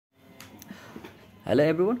Hello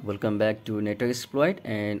everyone, welcome back to Network Exploit,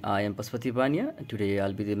 and I am Pasupati Bania. Today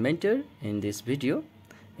I'll be the mentor in this video.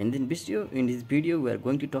 In this video we are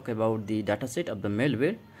going to talk about the dataset of the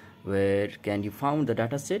malware. Where can you find the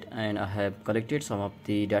dataset? And I have collected some of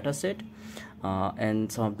the dataset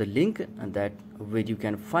and some of the link that where you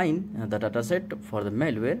can find the dataset for the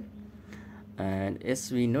malware. And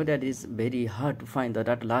as we know that it's very hard to find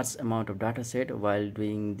that large amount of data set while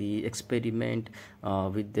doing the experiment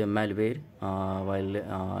with the malware, while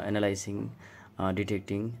analyzing,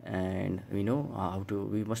 detecting, and we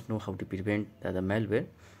must know how to prevent the malware.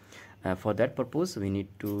 For that purpose we need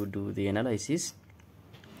to do the analysis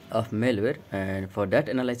of malware, and for that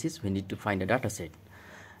analysis we need to find a data set,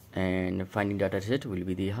 and finding data set will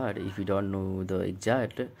be the hard if you don't know the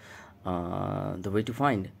exact the way to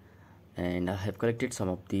find. And I have collected some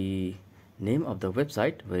of the name of the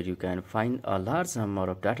website where you can find a large number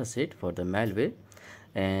of dataset for the malware.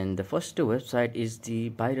 And the first website is the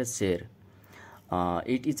VirusShare.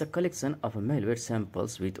 It is a collection of malware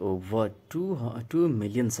samples with over 2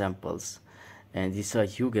 million samples, and this is a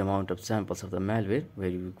huge amount of samples of the malware where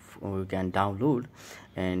you can download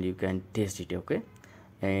and you can test it. Okay.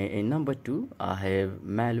 In number 2, I have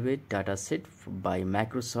Malware Dataset by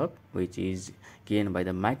Microsoft, which is gained by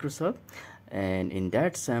the Microsoft, and in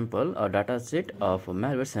that sample or dataset of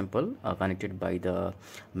malware sample are connected by the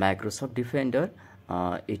Microsoft Defender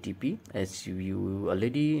ATP. As you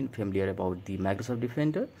already familiar about the Microsoft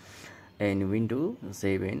Defender, and Windows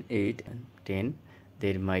 7, 8, and 10,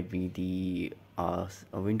 there might be the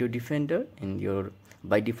window defender in your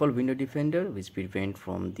by default window defender, which prevent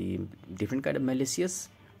from the different kind of malicious.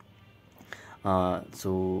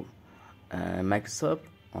 Microsoft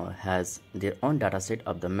has their own dataset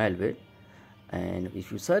of the malware, and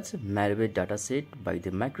if you search malware dataset by the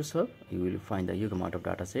Microsoft, you will find a huge amount of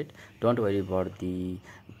dataset. Don't worry about the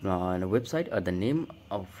website or the name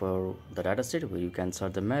of the dataset where you can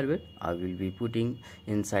search the malware. I will be putting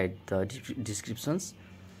inside the descriptions.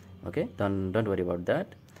 Okay, don't worry about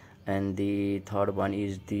that. And the third one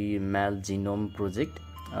is the MalGenome Project.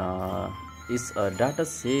 Is a data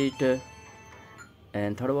set,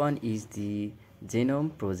 and third one is the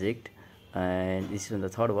Genome Project, and this is the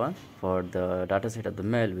third one for the data set of the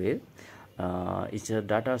malware. It's a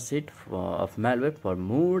data set of malware for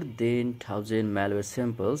more than 1,000 malware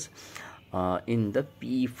samples in the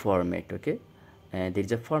P format. Okay, and there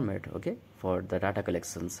is a format, okay, for the data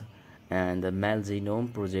collections. And the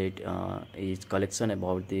MalGenome Project is collection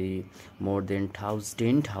about the more than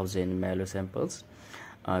 10,000 malware samples,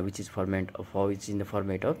 which is in the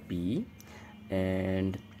format of P.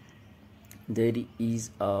 And there is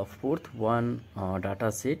a fourth one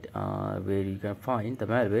data set where you can find the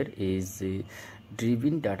malware is the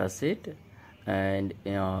Drebin Dataset, and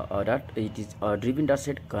it is a Drebin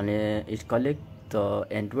Dataset it collect the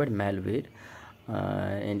Android malware.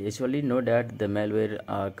 And actually know that the malware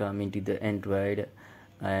come into the Android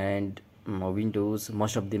and Windows,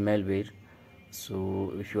 most of the malware.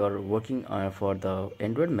 So if you are working for the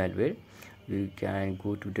Android malware, you can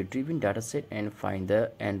go to the Drebin Dataset and find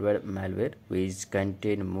the Android malware, which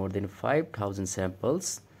contain more than 5,000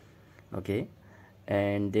 samples. Okay,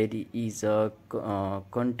 and there is a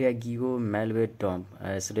Contagio malware dump.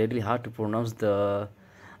 It's really hard to pronounce the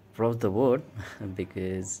word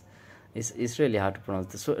because it's really hard to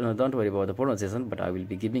pronounce. So don't worry about the pronunciation, but I will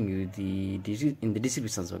be giving you in the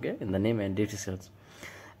descriptions, okay, in the name and descriptions.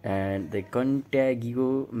 And the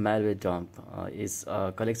Contagio malware dump is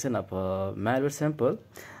a collection of malware sample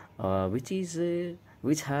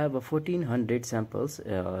which have 1,400 samples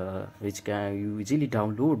which can you easily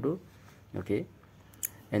download. Okay,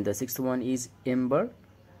 and the sixth one is EMBER.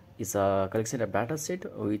 It's a collection of dataset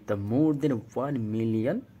with more than 1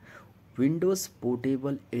 million Windows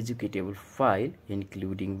portable executable file,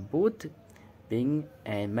 including both benign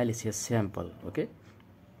and malicious sample. Okay,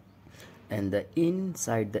 and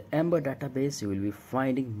inside the EMBER database you will be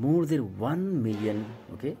finding more than 1 million,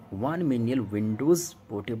 okay, 1 million Windows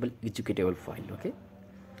portable executable file. Okay,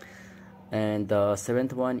 and the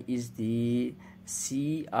seventh one is the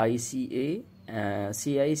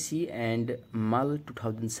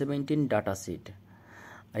CICAndMal2017 Dataset.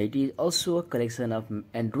 It is also a collection of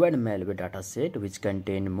Android malware dataset which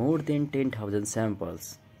contain more than 10,000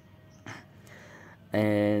 samples.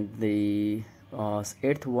 And the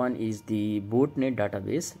eighth one is the Botnet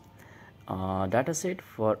database dataset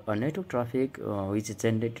for a network traffic which is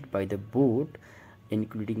generated by the bot,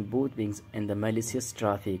 including both wings and the malicious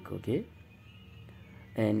traffic. Okay,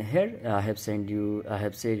 and here I have shared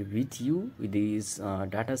with you this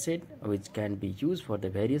dataset which can be used for the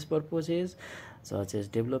various purposes such as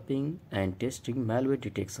developing and testing malware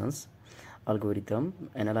detections. algorithm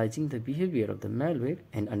analyzing the behavior of the malware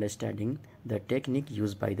and understanding the technique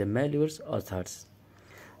used by the malware's authors.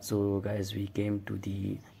 So guys, we came to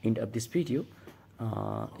the end of this video.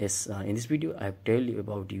 In this video I have told you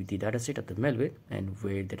about the dataset of the malware and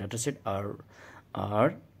where the dataset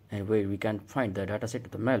are and where we can find the dataset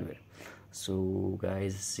of the malware. So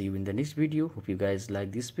guys, see you in the next video. Hope you guys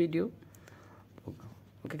like this video.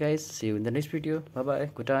 Okay guys, see you in the next video. Bye bye,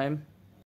 good time.